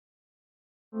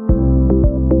Shore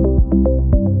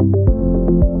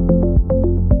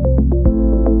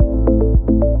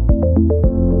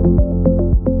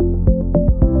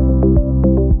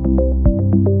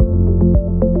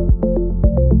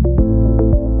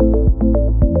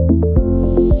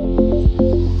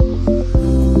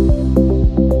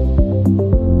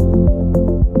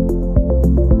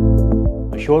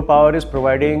power is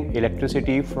providing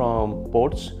electricity from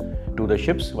ports to the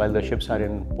ships while the ships are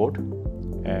in port,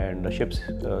 and the ships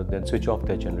then switch off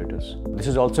their generators. This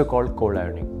is also called cold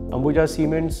ironing. Ambuja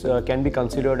Cements can be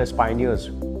considered as pioneers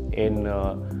in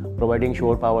providing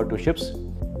shore power to ships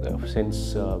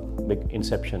since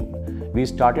inception. We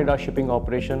started our shipping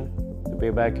operation way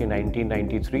back in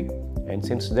 1993, and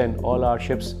since then all our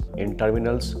ships in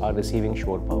terminals are receiving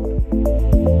shore power.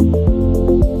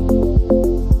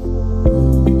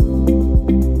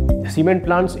 Cement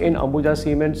plants in Ambuja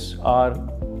Cements are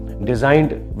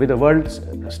designed with the world's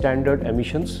standard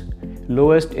emissions,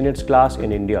 lowest in its class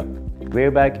in India, way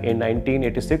back in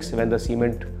 1986 when the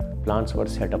cement plants were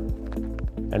set up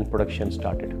and production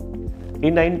started.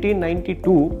 In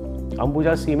 1992,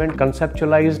 Ambuja Cement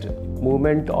conceptualized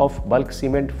movement of bulk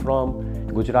cement from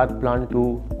Gujarat plant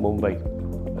to Mumbai.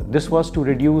 This was to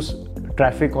reduce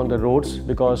traffic on the roads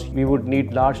because we would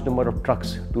need large number of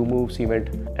trucks to move cement,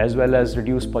 as well as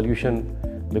reduce pollution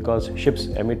because ships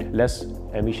emit less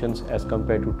emissions as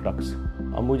compared to trucks.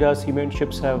 Ambuja Cement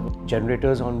ships have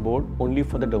generators on board only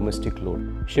for the domestic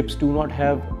load. Ships do not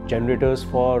have generators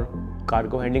for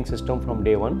cargo handling system from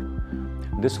day one.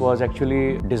 This was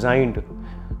actually designed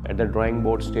at the drawing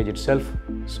board stage itself,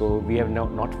 so we have now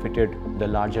not fitted the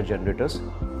larger generators.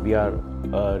 We are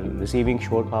receiving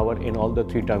shore power in all the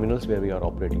 3 terminals where we are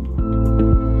operating.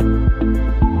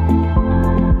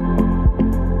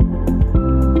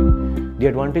 The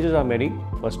advantages are many.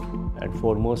 First and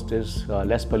foremost is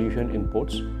less pollution in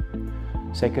ports.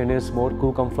 Second is more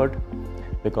crew comfort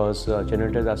because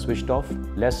generators are switched off,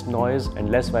 less noise and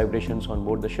less vibrations on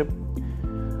board the ship.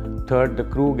 Third, the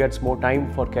crew gets more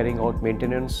time for carrying out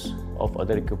maintenance of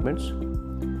other equipments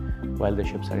while the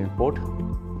ships are in port.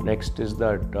 Next is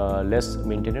that less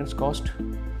maintenance cost,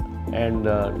 and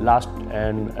last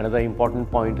and another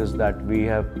important point is that we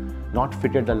have not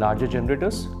fitted the larger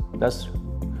generators, thus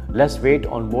less weight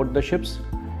on board the ships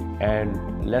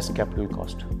and less capital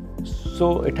cost.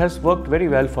 So it has worked very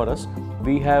well for us.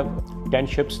 We have 10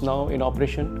 ships now in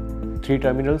operation, 3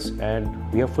 terminals,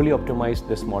 and we have fully optimized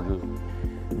this model.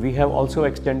 We have also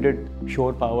extended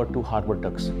shore power to harbour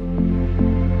tugs.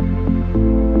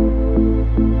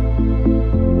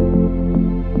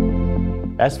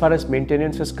 As far as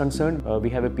maintenance is concerned,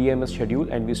 we have a PMS schedule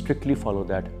and we strictly follow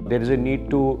that. There is a need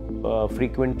to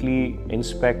frequently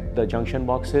inspect the junction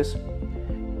boxes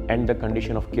and the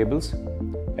condition of cables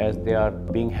as they are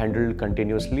being handled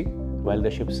continuously while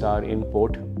the ships are in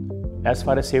port. As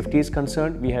far as safety is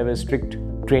concerned, we have a strict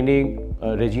training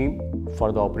regime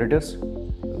for the operators.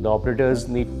 The operators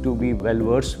need to be well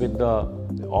versed with the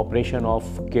operation of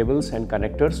cables and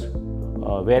connectors.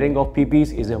 Wearing of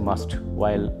PPs is a must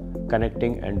while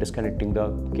connecting and disconnecting the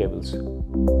cables.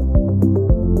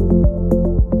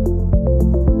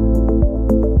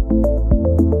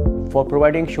 For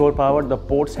providing shore power, the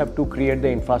ports have to create the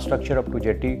infrastructure up to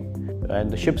jetty,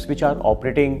 and the ships which are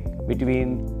operating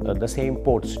between the same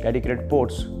ports, dedicated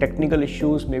ports, technical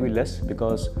issues may be less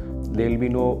because there will be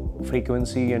no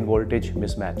frequency and voltage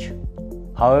mismatch.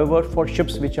 However, for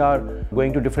ships which are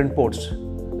going to different ports,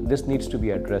 this needs to be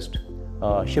addressed.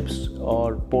 Ships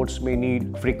or ports may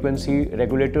need frequency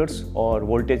regulators or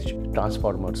voltage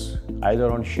transformers,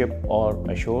 either on ship or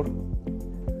ashore.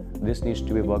 This needs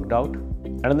to be worked out.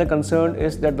 Another concern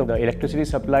is that the electricity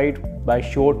supplied by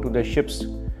shore to the ships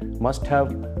must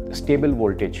have stable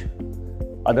voltage.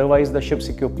 Otherwise, the ship's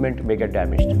equipment may get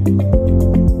damaged.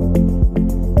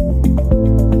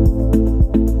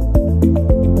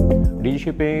 DG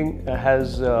Shipping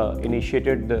has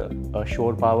initiated the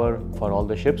shore power for all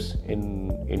the ships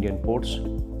in Indian ports.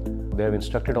 They have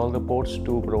instructed all the ports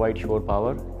to provide shore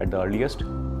power at the earliest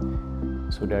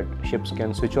so that ships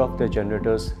can switch off their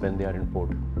generators when they are in port.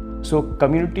 So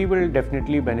community will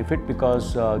definitely benefit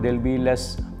because there will be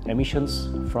less emissions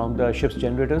from the ship's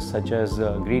generators such as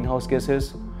greenhouse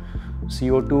gases,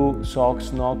 CO2,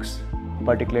 SOx, NOx,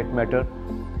 particulate matter,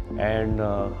 and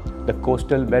the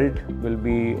coastal belt will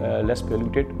be less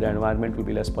polluted, the environment will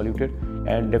be less polluted,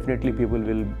 and definitely people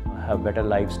will have better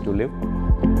lives to live.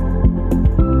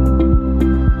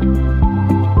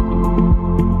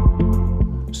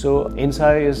 So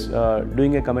INSA is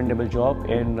doing a commendable job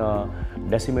in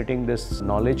disseminating this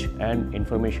knowledge and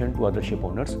information to other ship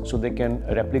owners so they can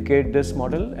replicate this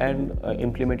model and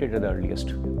implement it at the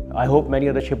earliest. I hope many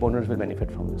other ship owners will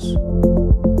benefit from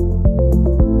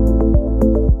this.